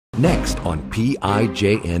Next on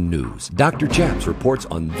PIJN News, Dr. Chaps reports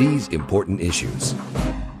on these important issues.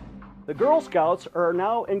 The Girl Scouts are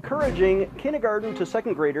now encouraging kindergarten to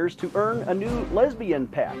second graders to earn a new lesbian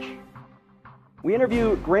patch. We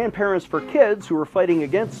interview grandparents for kids who are fighting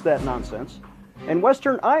against that nonsense, and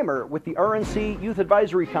Western Eimer with the RNC Youth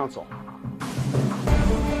Advisory Council.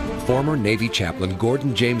 Former Navy chaplain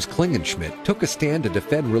Gordon James Klingenschmidt took a stand to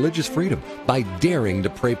defend religious freedom by daring to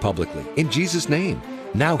pray publicly in Jesus' name.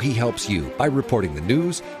 Now he helps you by reporting the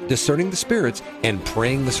news, discerning the spirits, and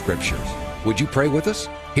praying the scriptures. Would you pray with us?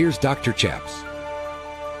 Here's Dr. Chaps.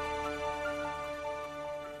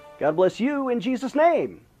 God bless you in Jesus'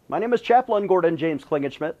 name. My name is Chaplain Gordon James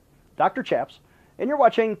Klingenschmidt, Dr. Chaps, and you're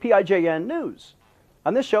watching PIJN News.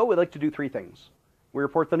 On this show, we like to do three things. We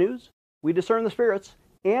report the news, we discern the spirits,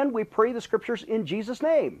 and we pray the scriptures in Jesus'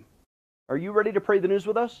 name. Are you ready to pray the news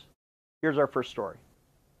with us? Here's our first story.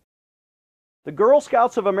 The Girl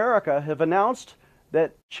Scouts of America have announced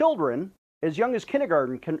that children as young as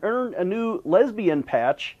kindergarten can earn a new lesbian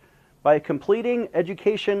patch by completing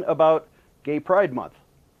education about Gay Pride Month.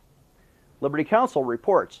 Liberty Counsel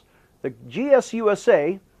reports the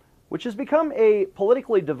GSUSA, which has become a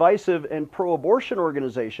politically divisive and pro-abortion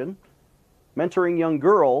organization mentoring young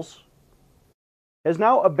girls, has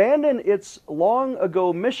now abandoned its long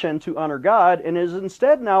ago mission to honor God and is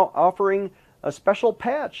instead now offering a special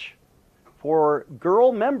patch for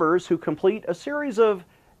girl members who complete a series of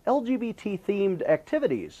LGBT-themed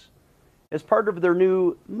activities as part of their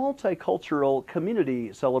new multicultural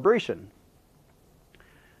community celebration.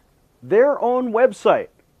 Their own website,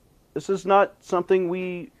 this is not something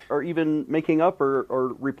we are even making up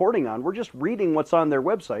or reporting on, we're just reading what's on their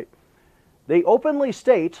website. They openly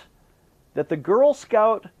state that the Girl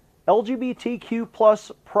Scout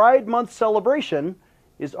LGBTQ+ Pride Month celebration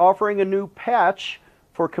is offering a new patch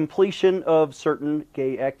for completion of certain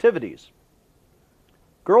gay activities.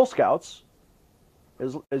 Girl Scouts,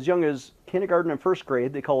 as young as kindergarten and first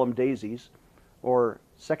grade, they call them daisies, or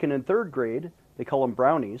second and third grade, they call them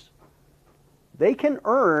brownies. They can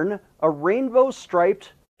earn a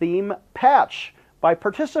rainbow-striped theme patch by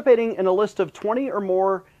participating in a list of 20 or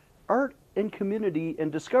more art and community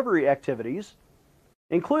and discovery activities,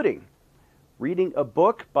 including reading a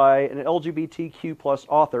book by an LGBTQ+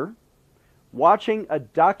 author, watching a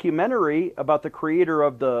documentary about the creator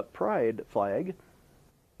of the pride flag,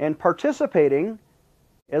 and participating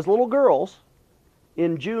as little girls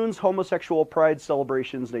in June's homosexual pride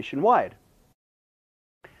celebrations nationwide.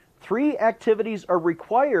 3 activities are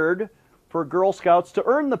required for Girl Scouts to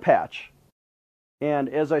earn the patch. And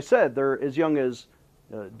as I said, they're as young as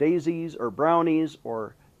daisies or brownies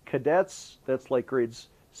or cadets, that's like grades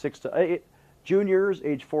 6 to 8, juniors,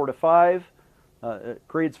 age 4 to 5,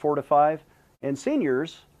 grades 4 to 5, and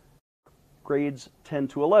seniors, grades 10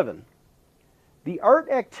 to 11. The art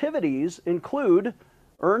activities include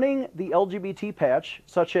earning the LGBT patch,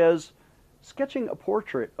 such as sketching a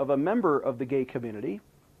portrait of a member of the gay community,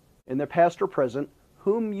 in the past or present,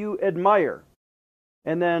 whom you admire,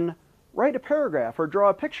 and then write a paragraph or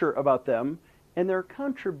draw a picture about them and their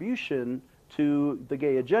contribution to the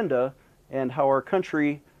gay agenda and how our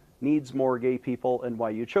country needs more gay people and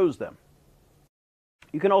why you chose them.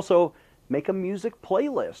 You can also make a music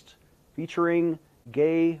playlist featuring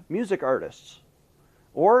gay music artists,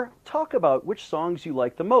 or talk about which songs you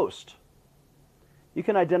like the most. You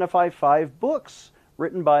can identify 5 books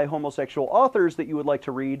written by homosexual authors that you would like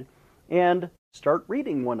to read and start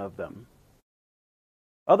reading one of them.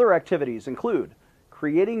 Other activities include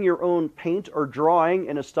creating your own paint or drawing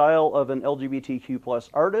in a style of an LGBTQ+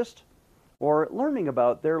 artist, or learning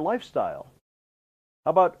about their lifestyle.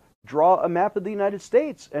 How about draw a map of the United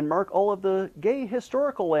States and mark all of the gay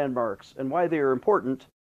historical landmarks and why they are important,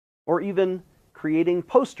 or even creating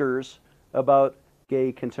posters about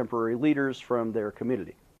gay contemporary leaders from their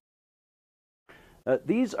community.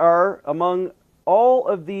 These are among all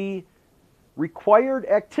of the required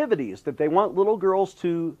activities that they want little girls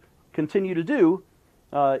to continue to do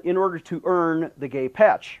in order to earn the gay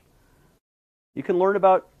patch. You can learn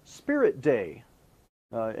about Spirit Day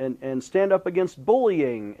and stand up against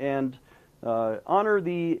bullying and honor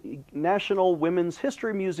the National Women's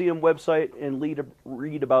History Museum website and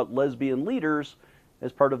read about lesbian leaders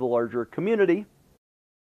as part of the larger community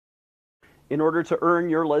in order to earn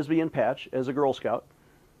your lesbian patch as a Girl Scout.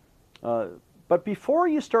 But before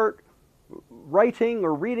you start writing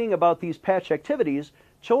or reading about these patch activities,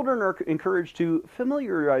 children are encouraged to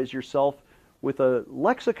familiarize yourself with a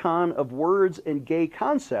lexicon of words and gay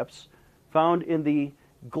concepts found in the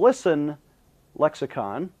GLSEN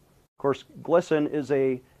lexicon. Of course, GLSEN is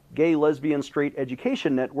a gay, lesbian, straight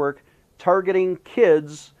education network targeting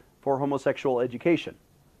kids for homosexual education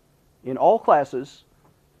in all classes,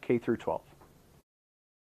 K through 12.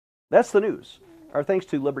 That's the news. Our thanks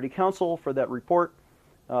to Liberty Counsel for that report.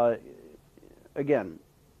 Again,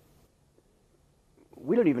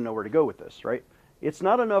 we don't even know where to go with this, right? It's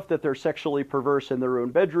not enough that they're sexually perverse in their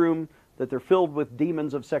own bedroom, that they're filled with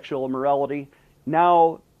demons of sexual immorality.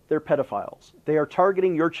 Now they're pedophiles. They are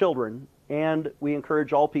targeting your children, and we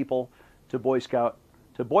encourage all people to boycott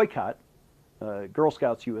Girl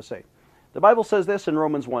Scouts USA. The Bible says this in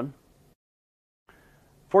Romans 1.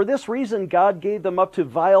 For this reason God gave them up to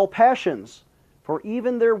vile passions, for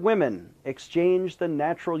even their women exchanged the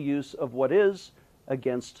natural use of what is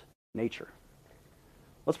against nature.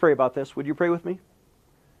 Let's pray about this. Would you pray with me?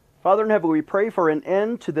 Father in heaven, we pray for an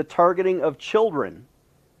end to the targeting of children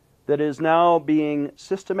that is now being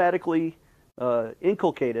systematically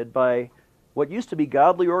inculcated by what used to be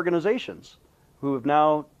godly organizations who have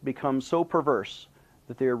now become so perverse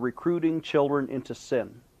that they are recruiting children into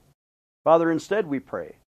sin. Father, instead we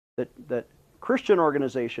pray that Christian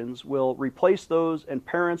organizations will replace those and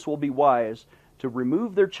parents will be wise to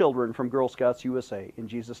remove their children from Girl Scouts USA. In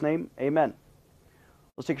Jesus' name, amen.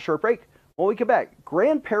 Let's take a short break. When we come back,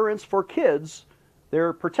 grandparents for kids,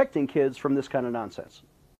 they're protecting kids from this kind of nonsense.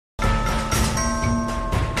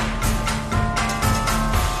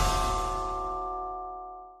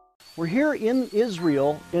 We're here in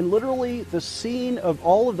Israel, in literally the scene of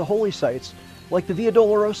all of the holy sites, like the Via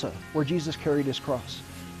Dolorosa, where Jesus carried his cross,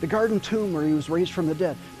 the Garden Tomb, where he was raised from the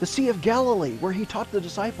dead, the Sea of Galilee, where he taught the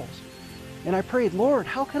disciples. And I prayed, Lord,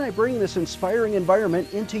 how can I bring this inspiring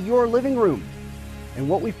environment into your living room? And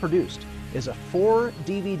what we've produced is a 4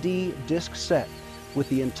 DVD disc set with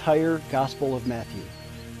the entire Gospel of Matthew.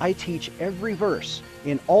 I teach every verse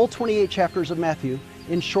in all 28 chapters of Matthew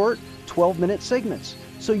in short 12-minute segments,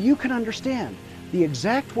 so you can understand the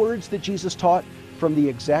exact words that Jesus taught from the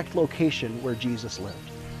exact location where Jesus lived.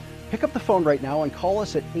 Pick up the phone right now and call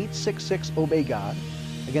us at 866-OBEY-GOD.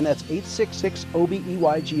 Again, that's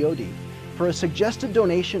 866-OBEYGOD. For a suggested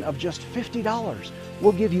donation of just $50,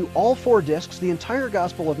 we'll give you all 4 discs, the entire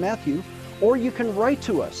Gospel of Matthew, or you can write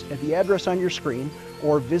to us at the address on your screen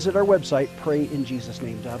or visit our website,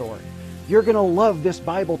 prayinjesusname.org. You're going to love this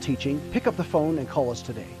Bible teaching. Pick up the phone and call us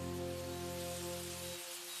today.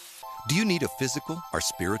 Do you need a physical or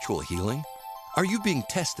spiritual healing? Are you being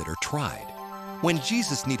tested or tried? When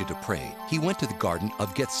Jesus needed to pray, he went to the Garden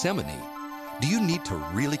of Gethsemane. Do you need to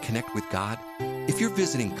really connect with God? If you're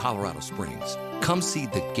visiting Colorado Springs, come see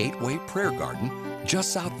the Gateway Prayer Garden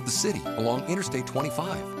just south of the city along Interstate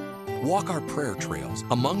 25. Walk our prayer trails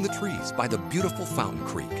among the trees by the beautiful Fountain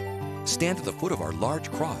Creek. Stand at the foot of our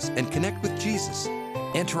large cross and connect with Jesus.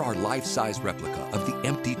 Enter our life-size replica of the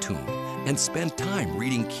empty tomb and spend time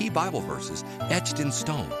reading key Bible verses etched in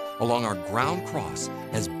stone along our ground cross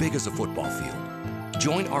as big as a football field.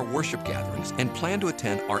 Join our worship gatherings and plan to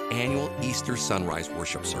attend our annual Easter Sunrise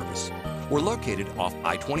Worship Service. We're located off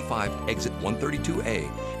I-25 exit 132A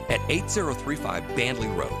at 8035 Bandley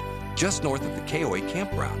Road, just north of the KOA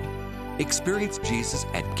campground. Experience Jesus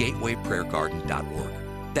at gatewayprayergarden.org.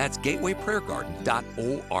 That's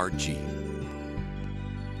gatewayprayergarden.org.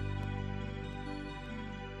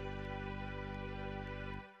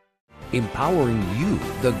 Empowering you,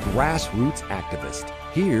 the grassroots activist.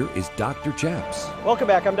 Here is Dr. Chaps. Welcome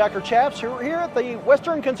back. I'm Dr. Chaps. We're here at the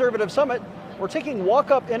Western Conservative Summit. We're taking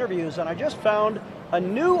walk-up interviews, and I just found a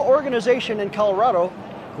new organization in Colorado,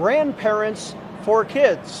 Grandparents for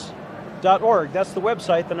Kids.org. That's the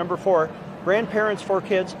website, the number 4, Grandparents for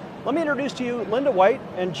Kids. Let me introduce to you Linda White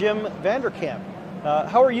and Jim Vanderkamp.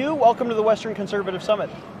 How are you? Welcome to the Western Conservative Summit.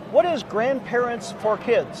 What is Grandparents for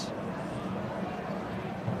Kids?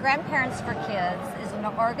 Grandparents for Kids is an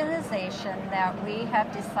organization that we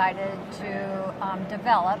have decided to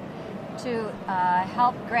develop to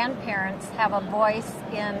help grandparents have a voice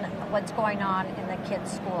in what's going on in the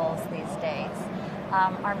kids' schools these days.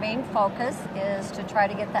 Our main focus is to try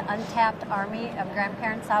to get the untapped army of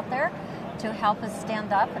grandparents out there to help us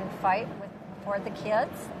stand up and fight for the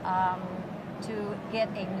kids, to get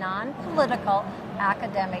a non-political,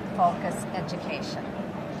 academic-focused education.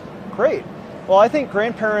 Great. Well, I think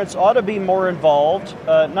grandparents ought to be more involved,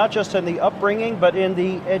 not just in the upbringing, but in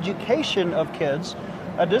the education of kids.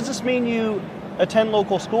 Does this mean you attend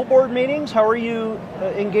local school board meetings? How are you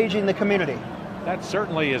engaging the community? That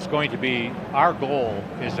certainly is going to be our goal,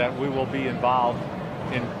 is that we will be involved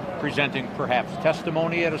in presenting perhaps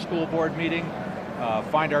testimony at a school board meeting,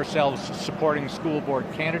 find ourselves supporting school board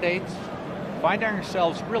candidates, find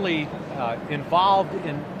ourselves really involved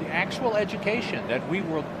in the actual education, that we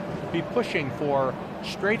will be pushing for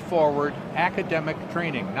straightforward academic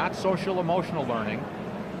training, not social emotional learning,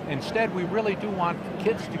 Instead, we really do want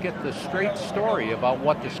kids to get the straight story about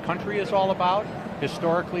what this country is all about,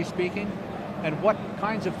 historically speaking, and what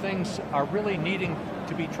kinds of things are really needing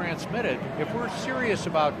to be transmitted. If we're serious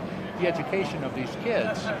about the education of these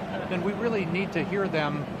kids, then we really need to hear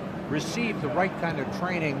them receive the right kind of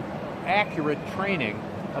training, accurate training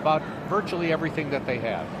about virtually everything that they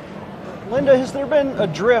have. Linda, has there been a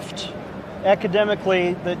drift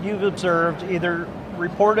academically that you've observed, either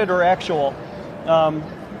reported or actual,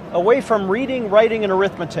 away from reading, writing, and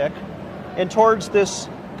arithmetic, and towards this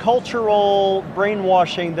cultural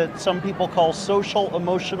brainwashing that some people call social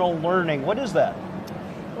emotional learning? What is that?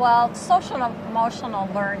 Well, social emotional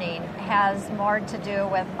learning has more to do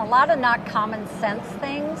with a lot of not common sense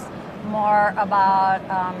things, more about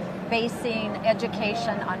basing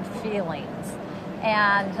education on feelings.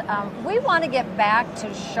 And we want to get back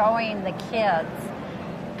to showing the kids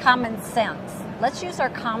common sense. Let's use our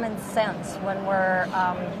common sense when we're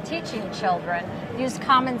teaching children. Use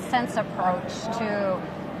common sense approach to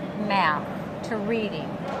math, to reading,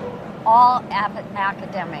 all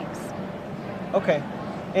academics. Okay.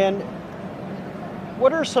 And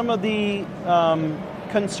what are some of the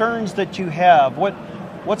concerns that you have?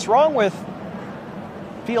 What's wrong with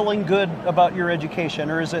feeling good about your education?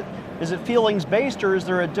 Or is it feelings based, or is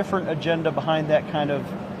there a different agenda behind that kind of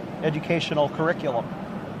educational curriculum?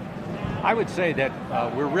 I would say that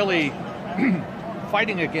we're really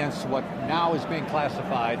fighting against what now is being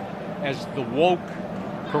classified as the woke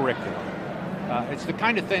curriculum. It's the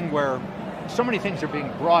kind of thing where so many things are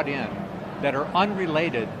being brought in that are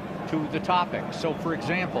unrelated to the topic. So for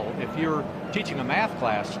example, if you're teaching a math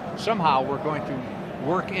class, somehow we're going to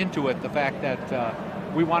work into it the fact that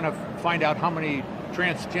we want to find out how many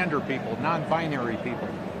transgender people, non-binary people,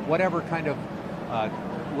 whatever kind of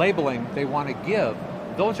labeling they want to give.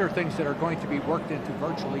 Those are things that are going to be worked into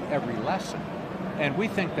virtually every lesson. And we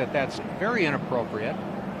think that that's very inappropriate,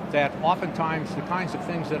 that oftentimes the kinds of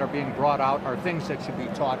things that are being brought out are things that should be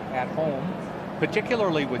taught at home,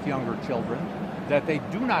 particularly with younger children, that they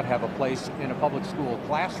do not have a place in a public school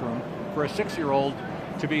classroom for a 6-year-old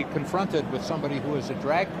to be confronted with somebody who is a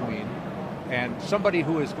drag queen and somebody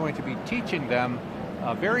who is going to be teaching them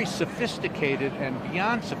very sophisticated and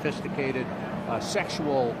beyond sophisticated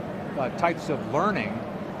sexual types of learning.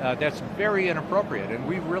 That's very inappropriate, and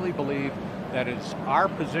we really believe that it's our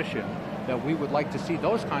position that we would like to see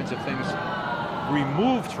those kinds of things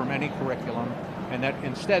removed from any curriculum, and that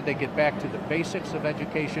instead they get back to the basics of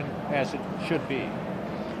education as it should be.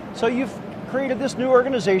 So you've created this new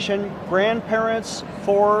organization,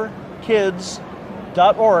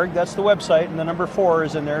 grandparentsforkids.org. That's the website, and the number 4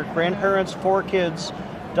 is in there,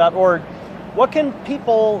 grandparentsforkids.org. What can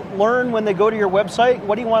people learn when they go to your website?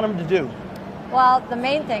 What do you want them to do? Well, the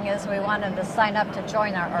main thing is we want them to sign up to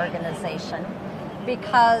join our organization,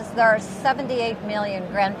 because there are 78 million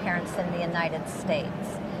grandparents in the United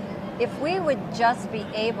States. If we would just be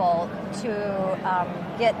able to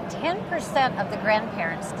get 10% of the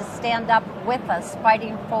grandparents to stand up with us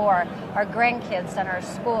fighting for our grandkids and our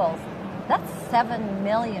schools, that's 7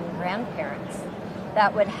 million grandparents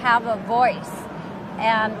that would have a voice.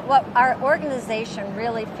 And what our organization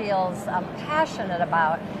really feels passionate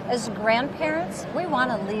about as grandparents, we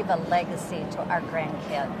want to leave a legacy to our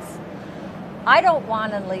grandkids. I don't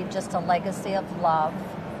want to leave just a legacy of love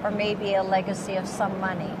or maybe a legacy of some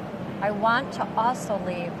money. I want to also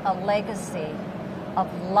leave a legacy of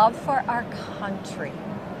love for our country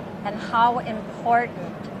and how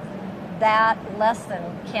important that lesson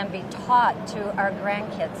can be taught to our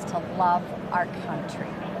grandkids to love our country.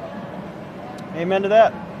 Amen to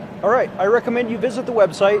that. All right, I recommend you visit the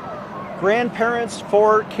website,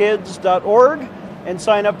 grandparentsforkids.org, and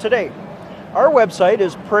sign up today. Our website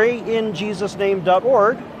is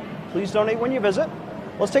prayinjesusname.org. Please donate when you visit.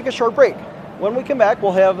 Let's take a short break. When we come back,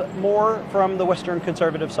 we'll have more from the Western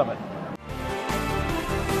Conservative Summit.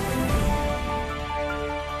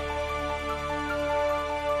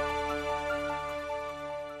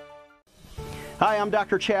 Hi, I'm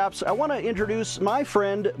Dr. Chaps. I want to introduce my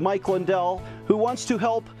friend Mike Lindell, who wants to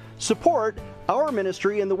help support our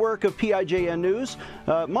ministry in the work of PIJN News.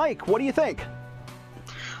 Mike, what do you think?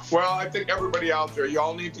 Well, I think everybody out there, you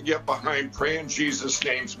all need to get behind Pray in Jesus'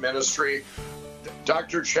 Name's ministry.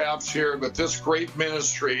 Dr. Chaps here with this great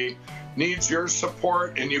ministry needs your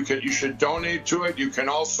support, and you should donate to it. You can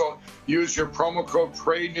also use your promo code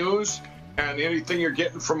PRAYNEWS, and anything you're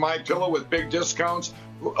getting from My Pillow with big discounts,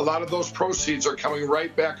 a lot of those proceeds are coming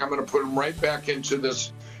right back. I'm going to put them right back into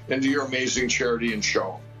your amazing charity and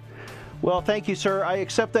show. Well, thank you, sir. I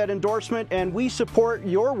accept that endorsement, and we support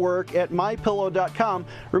your work at mypillow.com.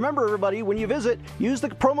 Remember, everybody, when you visit, use the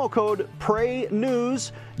promo code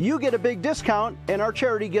PRAYNEWS. You get a big discount, and our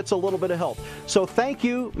charity gets a little bit of help. So thank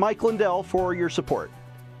you, Mike Lindell, for your support.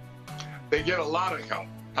 They get a lot of help.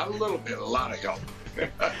 Not a little bit, a lot of help.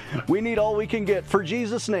 We need all we can get. For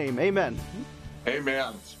Jesus' name, amen.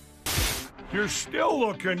 Amen. You're still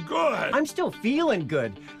looking good. I'm still feeling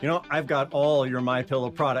good. You know, I've got all your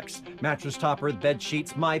MyPillow products. Mattress topper, bed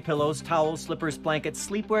sheets, MyPillows, towels, slippers, blankets,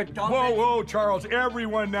 sleepwear, dog beds. Whoa, Charles.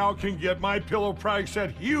 Everyone now can get MyPillow products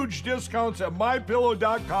at huge discounts at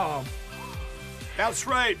MyPillow.com. That's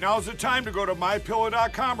right. Now's the time to go to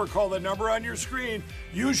MyPillow.com or call the number on your screen.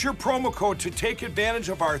 Use your promo code to take advantage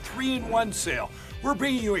of our 3-in-1 sale. We're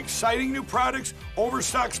bringing you exciting new products,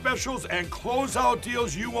 overstock specials, and closeout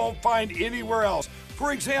deals you won't find anywhere else.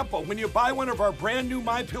 For example, when you buy one of our brand new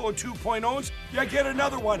MyPillow 2.0s, you get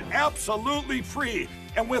another one absolutely free.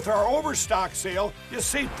 And with our overstock sale, you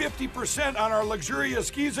save 50% on our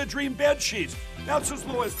luxurious Giza Dream bed sheets. That's as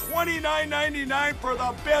low as $29.99 for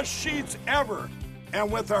the best sheets ever.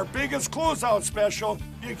 And with our biggest closeout special,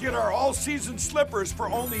 you get our all-season slippers for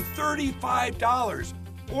only $35.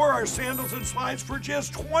 Or our sandals and slides for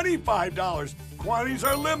just $25. Quantities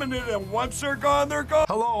are limited, and once they're gone, they're gone.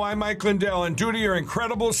 Hello, I'm Mike Lindell, and due to your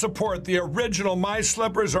incredible support, the original My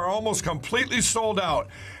Slippers are almost completely sold out.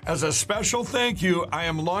 As a special thank you, I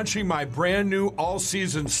am launching my brand new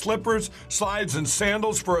all-season slippers, slides, and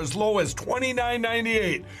sandals for as low as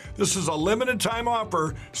 $29.98. This is a limited time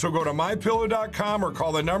offer, so go to MyPillow.com or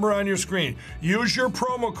call the number on your screen. Use your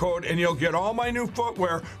promo code, and you'll get all my new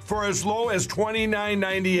footwear for as low as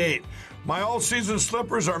 $29.98. My all-season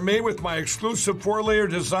slippers are made with my exclusive 4-layer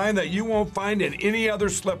design that you won't find in any other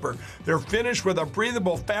slipper. They're finished with a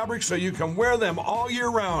breathable fabric so you can wear them all year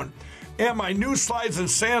round. And my new slides and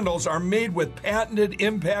sandals are made with patented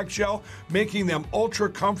impact gel, making them ultra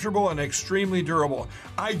comfortable and extremely durable.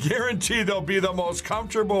 I guarantee they'll be the most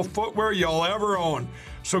comfortable footwear you'll ever own.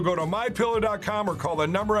 So go to MyPillow.com or call the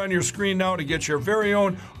number on your screen now to get your very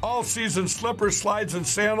own all-season slippers, slides, and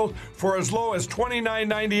sandals for as low as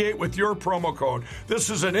 $29.98 with your promo code.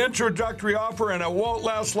 This is an introductory offer and it won't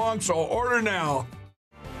last long, so order now.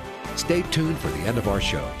 Stay tuned for the end of our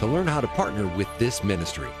show to learn how to partner with this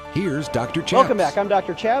ministry. Here's Dr. Chaps. Welcome back. I'm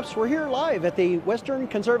Dr. Chaps. We're here live at the Western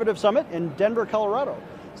Conservative Summit in Denver, Colorado.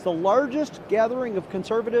 It's the largest gathering of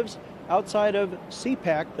conservatives outside of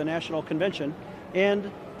CPAC, the National Convention, and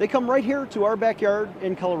they come right here to our backyard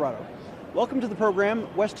in Colorado. Welcome to the program,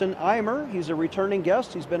 Weston Eimer. He's a returning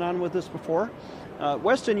guest. He's been on with us before.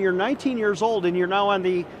 Weston, you're 19 years old and you're now on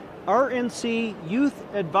the RNC Youth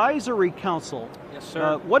Advisory Council. Yes,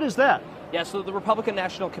 sir. What is that? Yeah, so the Republican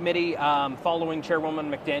National Committee, following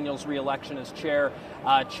Chairwoman McDaniel's reelection as chair,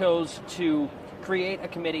 chose to create a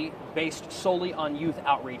committee based solely on youth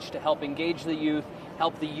outreach to help engage the youth,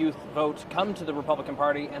 help the youth vote, come to the Republican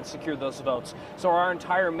Party, and secure those votes. So our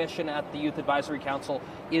entire mission at the Youth Advisory Council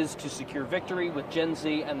is to secure victory with Gen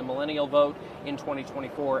Z and the millennial vote in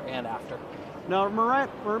 2024 and after. Now,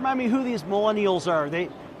 remind me who these millennials are.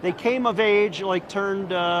 They came of age, like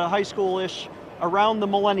turned high school-ish, around the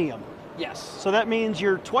millennium. Yes. So that means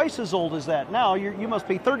you're twice as old as that. Now you must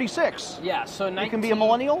be 36. Yeah, so you can be a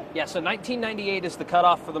millennial? Yeah, so 1998 is the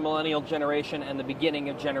cutoff for the millennial generation and the beginning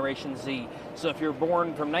of Generation Z. So if you're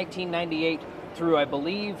born from 1998 through, I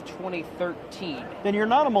believe, 2013. Then you're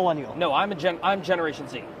not a millennial. No, I'm Generation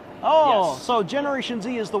Z. Oh, yes. So Generation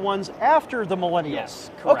Z is the ones after the millennials.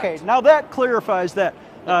 Yes, correct. Okay, now that clarifies that.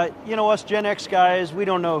 You know, us Gen X guys, we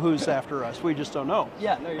don't know who's after us. We just don't know.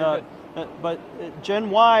 Yeah, no, you're good. But Gen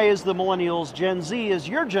Y is the millennials, Gen Z is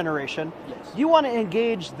your generation. Yes. You want to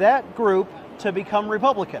engage that group to become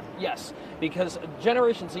Republican. Yes, because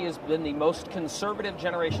Generation Z has been the most conservative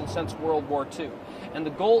generation since World War II. And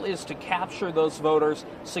the goal is to capture those voters,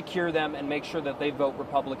 secure them, and make sure that they vote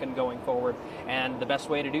Republican going forward. And the best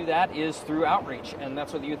way to do that is through outreach, and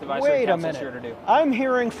that's what the Youth Advisory Council is here to do. I'm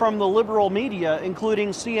hearing from the liberal media, including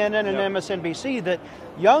CNN and MSNBC, that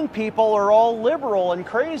young people are all liberal and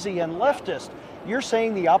crazy and leftist. You're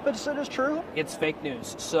saying the opposite is true? It's fake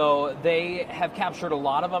news. So they have captured a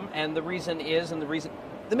lot of them, and the reason is,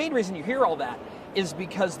 the main reason you hear all that is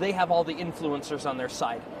because they have all the influencers on their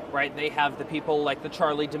side, right? They have the people like the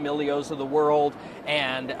Charlie D'Amelios of the world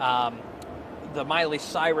and the Miley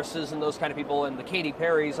Cyruses and those kind of people and the Katy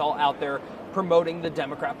Perrys all out there promoting the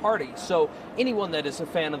Democrat Party. So anyone that is a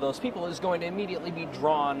fan of those people is going to immediately be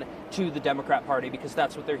drawn to the Democrat Party because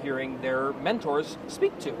that's what they're hearing their mentors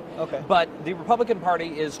speak to. Okay. But the Republican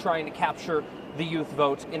Party is trying to capture the youth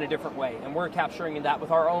vote in a different way. And we're capturing that with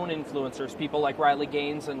our own influencers, people like Riley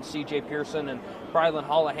Gaines and C.J. Pearson and Brylan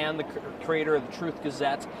Hollahan, the creator of the Truth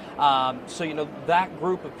Gazette. So, that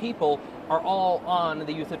group of people are all on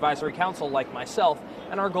the Youth Advisory Council like myself,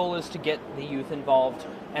 and our goal is to get the youth involved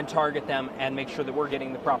and target them and make sure that we're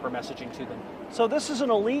getting the proper messaging to them. So this is an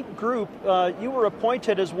elite group. You were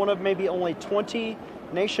appointed as one of maybe only 20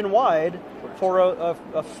 nationwide for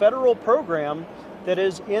a federal program that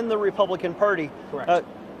is in the Republican Party. Correct.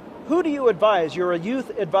 Who do you advise? You're a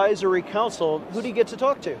Youth Advisory Council. Who do you get to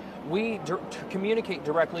talk to? We communicate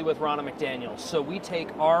directly with Ronna McDaniel. So we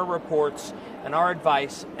take our reports and our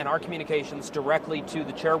advice and our communications directly to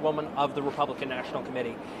the chairwoman of the Republican National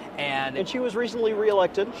Committee. And she was recently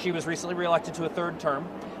reelected. She was recently reelected to a third term.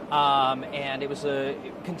 And it was a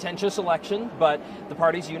contentious election, but the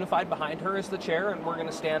party's unified behind her as the chair, and we're going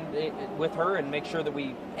to stand with her and make sure that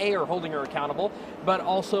we, are holding her accountable, but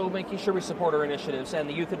also making sure we support her initiatives. And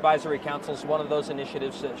the Youth Advisory Council is one of those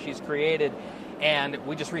initiatives that she's created. And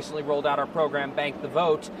we just recently rolled out our program, Bank the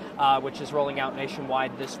Vote, which is rolling out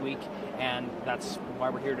nationwide this week, and that's why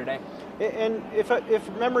we're here today. And if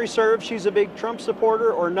memory serves, she's a big Trump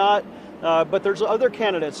supporter or not. But there's other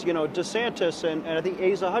candidates, DeSantis, and I think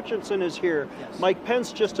Asa Hutchinson is here. Yes. Mike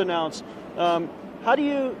Pence just announced. How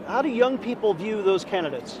do young people view those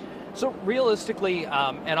candidates? So realistically,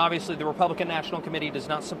 and obviously the Republican National Committee does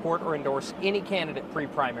not support or endorse any candidate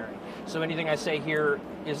pre-primary. So anything I say here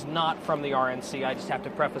is not from the RNC. I just have to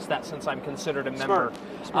preface that since I'm considered a member.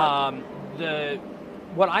 Smart.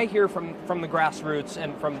 What I hear from the grassroots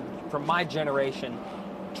and from my generation,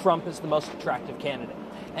 Trump is the most attractive candidate.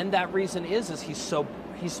 And that reason is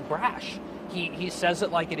he's brash. He says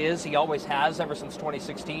it like it is. He always has ever since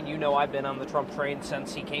 2016. I've been on the Trump train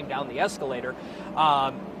since he came down the escalator.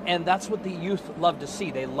 And that's what the youth love to see.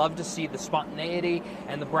 They love to see the spontaneity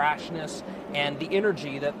and the brashness and the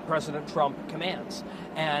energy that President Trump commands.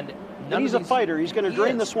 And he's a fighter. He's going to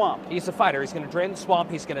drain the swamp. He's a fighter. He's going to drain the swamp.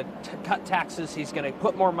 He's going to cut taxes. He's going to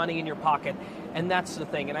put more money in your pocket. And that's the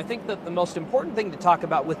thing. And I think that the most important thing to talk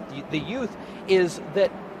about with the youth is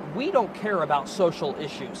that we don't care about social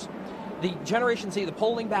issues. The Generation Z, the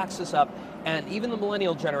polling backs us up, and even the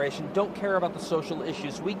millennial generation don't care about the social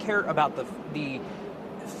issues. We care about the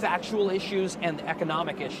factual issues and the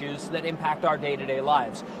economic issues that impact our day-to-day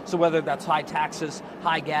lives. So whether that's high taxes,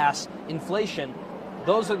 high gas, inflation,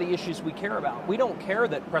 those are the issues we care about. We don't care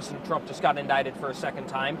that President Trump just got indicted for a second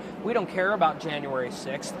time. We don't care about January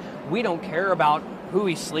 6th. We don't care about who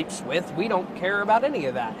he sleeps with. We don't care about any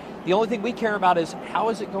of that. The only thing we care about is how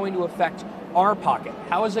is it going to affect our pocket?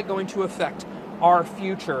 How is it going to affect our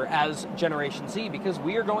future as Generation Z? Because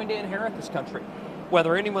we are going to inherit this country,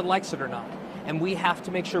 whether anyone likes it or not. And we have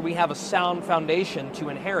to make sure we have a sound foundation to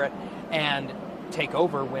inherit and take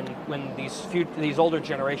over when these older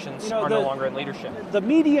generations are no longer in leadership. The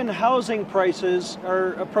median housing prices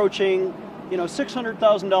are approaching,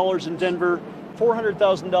 $600,000 in Denver,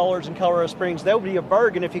 $400,000 in Colorado Springs. That would be a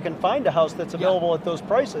bargain if you can find a house that's available at those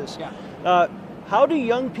prices. Yeah. How do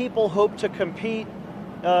young people hope to compete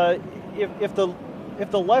if the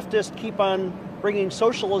leftists keep on bringing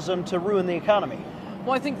socialism to ruin the economy?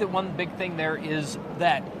 Well, I think that one big thing there is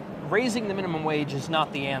that raising the minimum wage is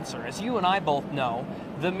not the answer. As you and I both know,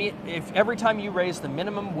 if every time you raise the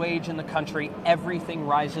minimum wage in the country, everything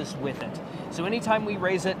rises with it. So anytime we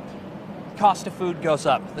raise it, cost of food goes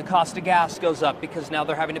up. The cost of gas goes up because now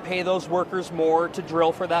they're having to pay those workers more to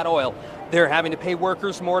drill for that oil. They're having to pay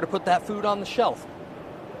workers more to put that food on the shelf.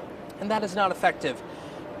 And that is not effective.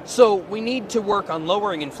 So we need to work on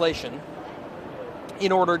lowering inflation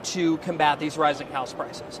in order to combat these rising house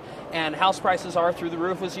prices. And house prices are through the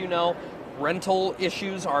roof, as you know. Rental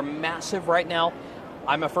issues are massive right now.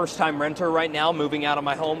 I'm a first-time renter right now, moving out of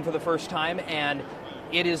my home for the first time, and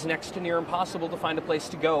it is next to near impossible to find a place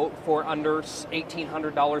to go for under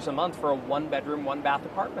 $1,800 a month for a one-bedroom, one-bath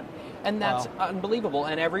apartment. And that's unbelievable.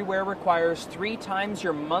 And everywhere requires 3 times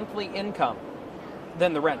your monthly income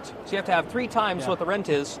than the rent. So you have to have 3 times what the rent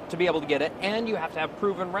is to be able to get it, and you have to have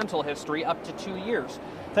proven rental history up to 2 years.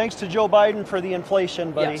 Thanks to Joe Biden for the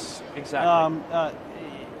inflation, buddy. Yes, exactly.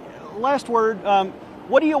 Last word,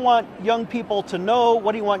 what do you want young people to know?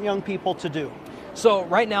 What do you want young people to do? So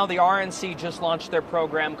right now, the RNC just launched their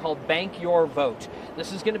program called Bank Your Vote.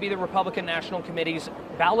 This is going to be the Republican National Committee's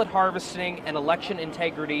ballot harvesting and election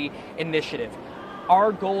integrity initiative.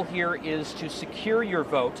 Our goal here is to secure your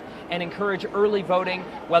vote and encourage early voting,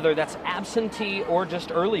 whether that's absentee or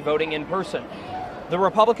just early voting in person. The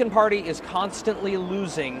Republican Party is constantly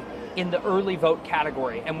losing in the early vote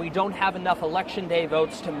category, and we don't have enough election day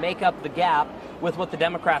votes to make up the gap with what the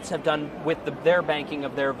Democrats have done with their banking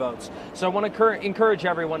of their votes. So I want to encourage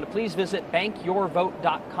everyone to please visit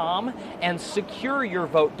bankyourvote.com and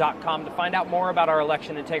secureyourvote.com to find out more about our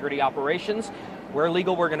election integrity operations. Where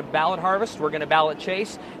legal, we're going to ballot harvest, we're going to ballot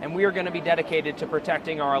chase, and we are going to be dedicated to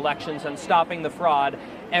protecting our elections and stopping the fraud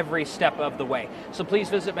every step of the way. So please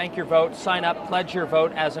visit Bank Your Vote, sign up, pledge your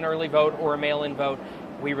vote as an early vote or a mail-in vote.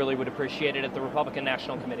 We really would appreciate it at the Republican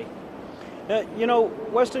National Committee. You know,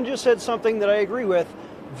 Weston just said something that I agree with.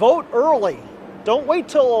 Vote early. Don't wait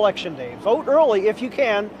till Election Day. Vote early if you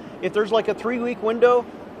can. If there's like a 3-week window,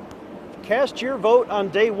 cast your vote on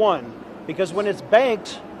day one, because when it's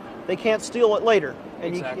banked, they can't steal it later,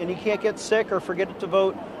 and Exactly. you can't get sick or forget to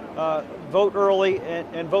vote. Vote early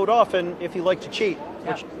and vote often if you like to cheat,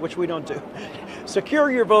 which we don't do.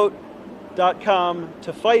 SecureYourVote.com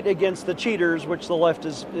to fight against the cheaters, which the left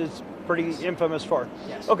is pretty infamous for.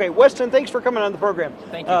 Yes. Okay, Weston, thanks for coming on the program.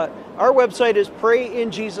 Thank you. Our website is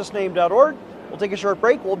prayinjesusname.org. We'll take a short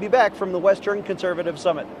break. We'll be back from the Western Conservative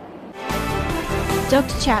Summit.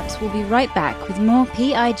 Dr. Chaps will be right back with more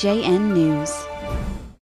PIJN news.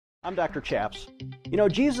 I'm Dr. Chaps. You know,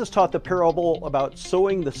 Jesus taught the parable about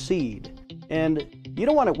sowing the seed, and you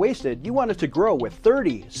don't want it wasted. You want it to grow with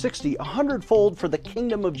 30, 60, 100-fold for the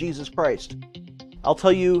kingdom of Jesus Christ. I'll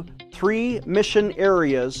tell you 3 mission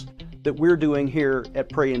areas that we're doing here at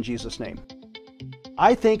Pray in Jesus' Name.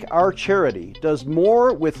 I think our charity does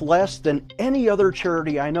more with less than any other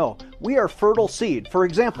charity I know. We are fertile seed. For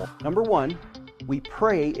example, number 1, we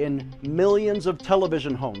pray in millions of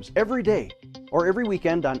television homes every day or every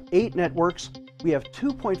weekend on 8 networks. We have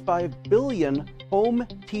 2.5 billion home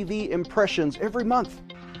TV impressions every month.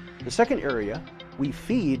 The second area, we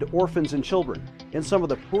feed orphans and children in some of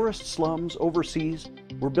the poorest slums overseas.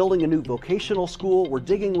 We're building a new vocational school, we're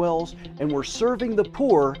digging wells, and we're serving the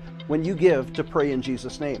poor when you give to Pray in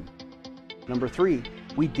Jesus' Name. Number 3,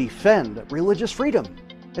 we defend religious freedom,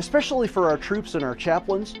 especially for our troops and our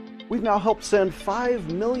chaplains. We've now helped send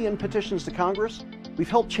 5 million petitions to Congress. We've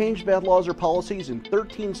helped change bad laws or policies in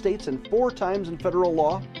 13 states and 4 times in federal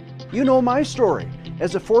law. You know my story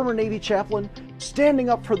as a former Navy chaplain, standing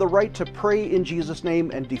up for the right to pray in Jesus'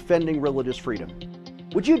 name and defending religious freedom.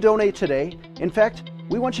 Would you donate today? In fact,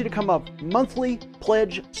 we want you to become a monthly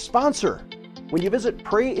pledge sponsor. When you visit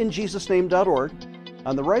prayinjesusname.org,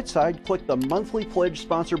 on the right side, click the monthly pledge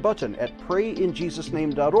sponsor button at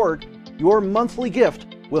prayinjesusname.org. Your monthly gift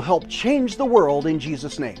will help change the world in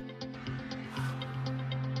Jesus' name.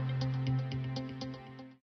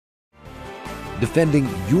 Defending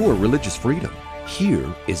your religious freedom.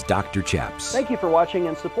 Here is Dr. Chaps. Thank you for watching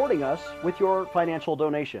and supporting us with your financial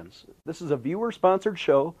donations. This is a viewer-sponsored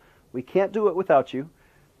show. We can't do it without you.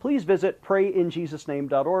 Please visit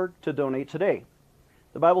prayinjesusname.org to donate today.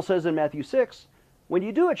 The Bible says in Matthew 6, when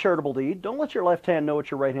you do a charitable deed, don't let your left hand know what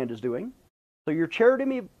your right hand is doing. So your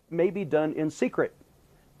charity may be done in secret.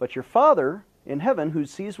 But your Father in heaven, who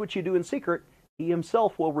sees what you do in secret, He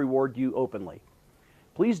Himself will reward you openly.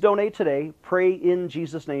 Please donate today,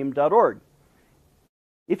 prayinjesusname.org.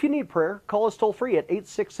 If you need prayer, call us toll-free at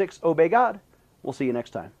 866-OBEY-GOD. We'll see you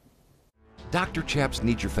next time. Dr. Chaps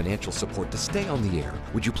needs your financial support to stay on the air.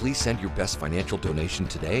 Would you please send your best financial donation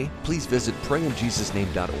today? Please visit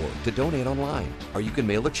prayinjesusname.org to donate online. Or you can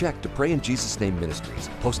mail a check to Pray in Jesus' Name Ministries,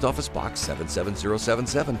 Post Office Box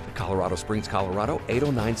 77077, Colorado Springs, Colorado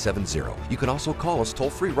 80970. You can also call us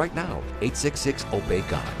toll-free right now,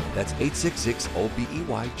 866-OBEY-GOD. That's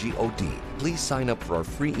 866-OBEYGOD. Please sign up for our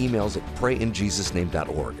free emails at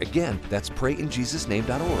prayinjesusname.org. Again, that's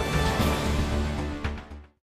prayinjesusname.org.